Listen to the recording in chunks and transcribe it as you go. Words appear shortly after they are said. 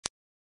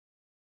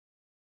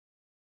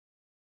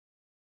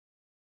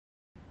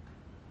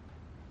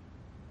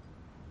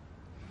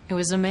It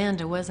was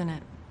Amanda, wasn't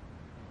it?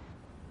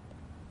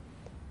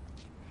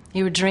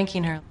 You were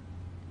drinking her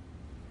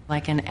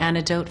like an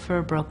antidote for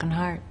a broken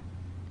heart.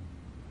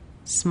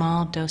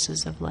 Small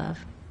doses of love.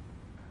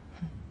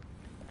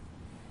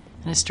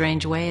 In a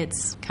strange way,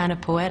 it's kind of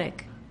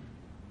poetic.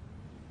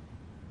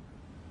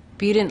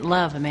 But you didn't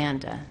love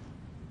Amanda.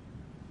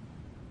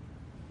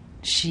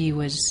 She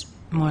was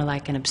more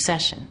like an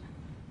obsession.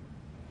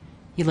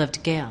 You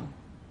loved Gail.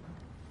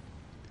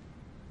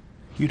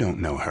 You don't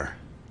know her.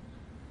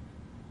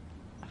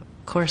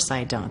 Of course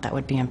I don't. That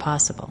would be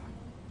impossible.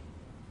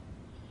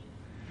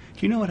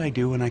 You know what I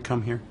do when I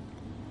come here?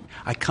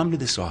 I come to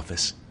this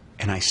office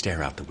and I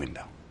stare out the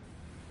window.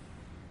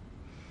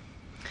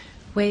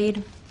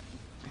 Wade,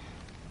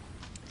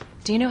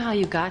 do you know how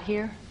you got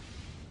here?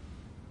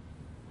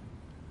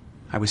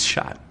 I was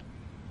shot.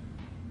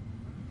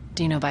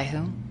 Do you know by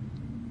whom?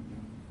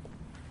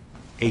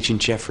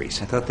 Agent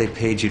Jeffries. I thought they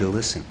paid you to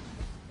listen.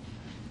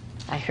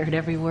 I heard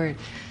every word.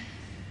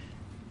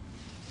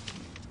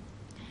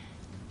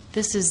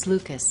 This is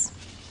Lucas,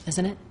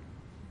 isn't it?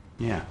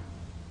 Yeah.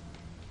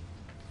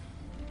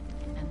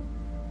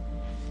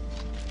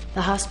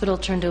 The hospital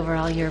turned over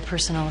all your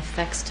personal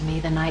effects to me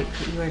the night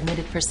that you were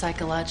admitted for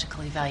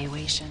psychological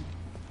evaluation.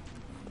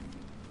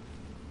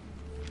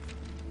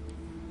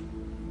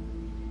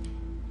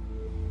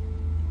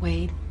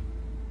 Wade,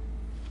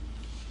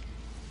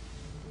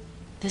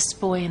 this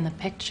boy in the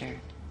picture,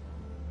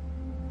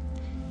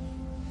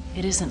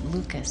 it isn't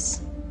Lucas.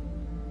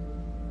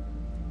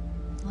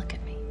 Look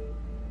at me.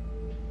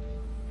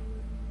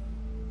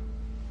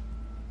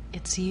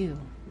 It's you.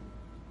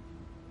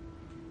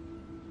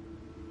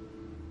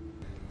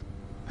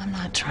 I'm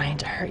not trying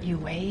to hurt you,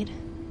 Wade.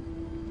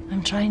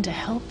 I'm trying to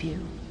help you.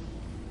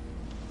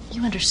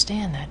 You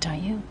understand that,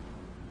 don't you?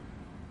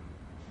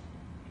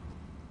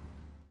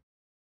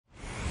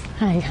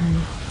 Hi,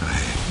 honey.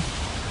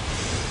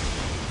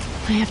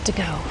 I have to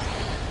go.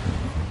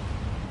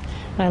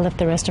 I left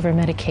the rest of her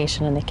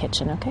medication in the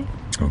kitchen, okay?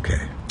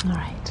 Okay. All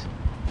right.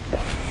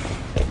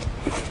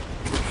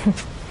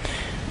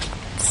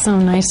 It's so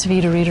nice of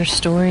you to read her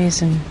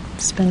stories and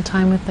spend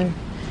time with her.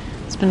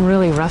 It's been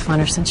really rough on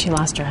her since she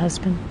lost her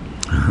husband.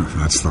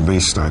 That's the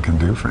least I can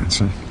do,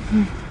 Francie.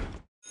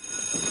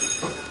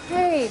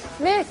 Hey,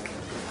 Nick.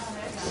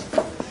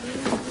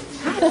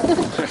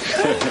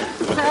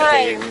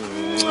 Hi.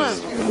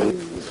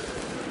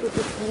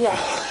 Yeah.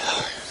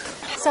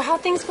 So how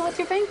things go with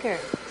your banker?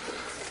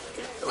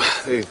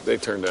 They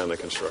turned down the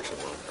construction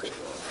loan.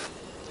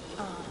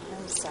 Oh,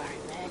 I'm sorry,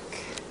 Nick.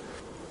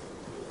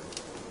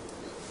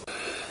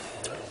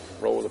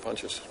 Roll with the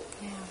punches.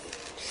 Yeah.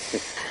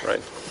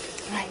 Right.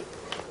 Right.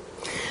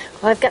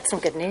 Well, I've got some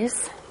good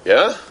news.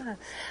 Yeah?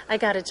 I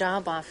got a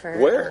job offer.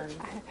 Where?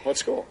 What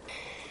school?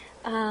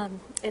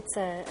 It's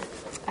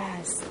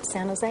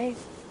San Jose.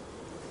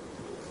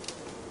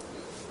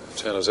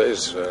 San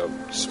Jose's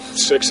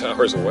 6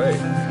 hours away.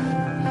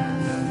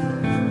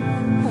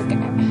 Okay.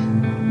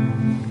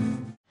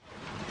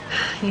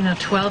 You know,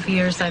 12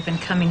 years I've been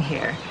coming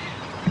here,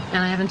 and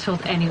I haven't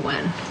told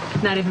anyone,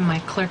 not even my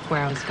clerk,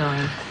 where I was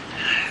going.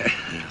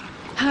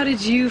 How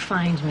did you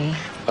find me?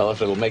 Well,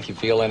 if it'll make you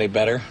feel any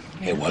better,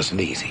 it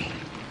wasn't easy.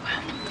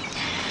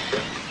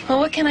 Well,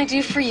 what can I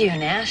do for you,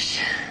 Nash?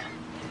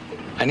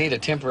 I need a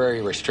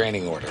temporary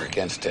restraining order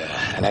against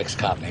an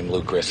ex-cop named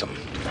Luke Grissom.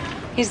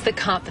 He's the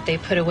cop that they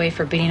put away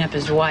for beating up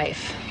his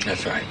wife.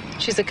 That's right.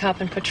 She's a cop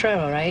in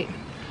Potrero, right?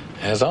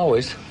 As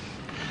always,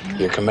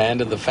 your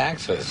command of the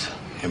facts is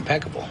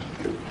impeccable.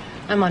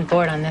 I'm on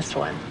board on this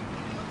one.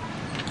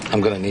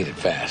 I'm gonna need it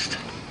fast.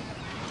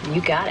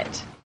 You got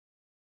it.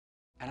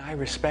 And I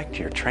respect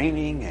your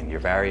training and your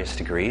various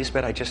degrees,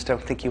 but I just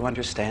don't think you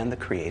understand the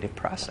creative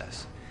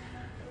process.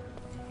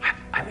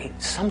 I mean,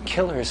 some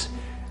killers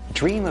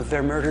dream of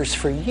their murders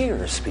for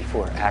years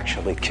before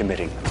actually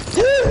committing them.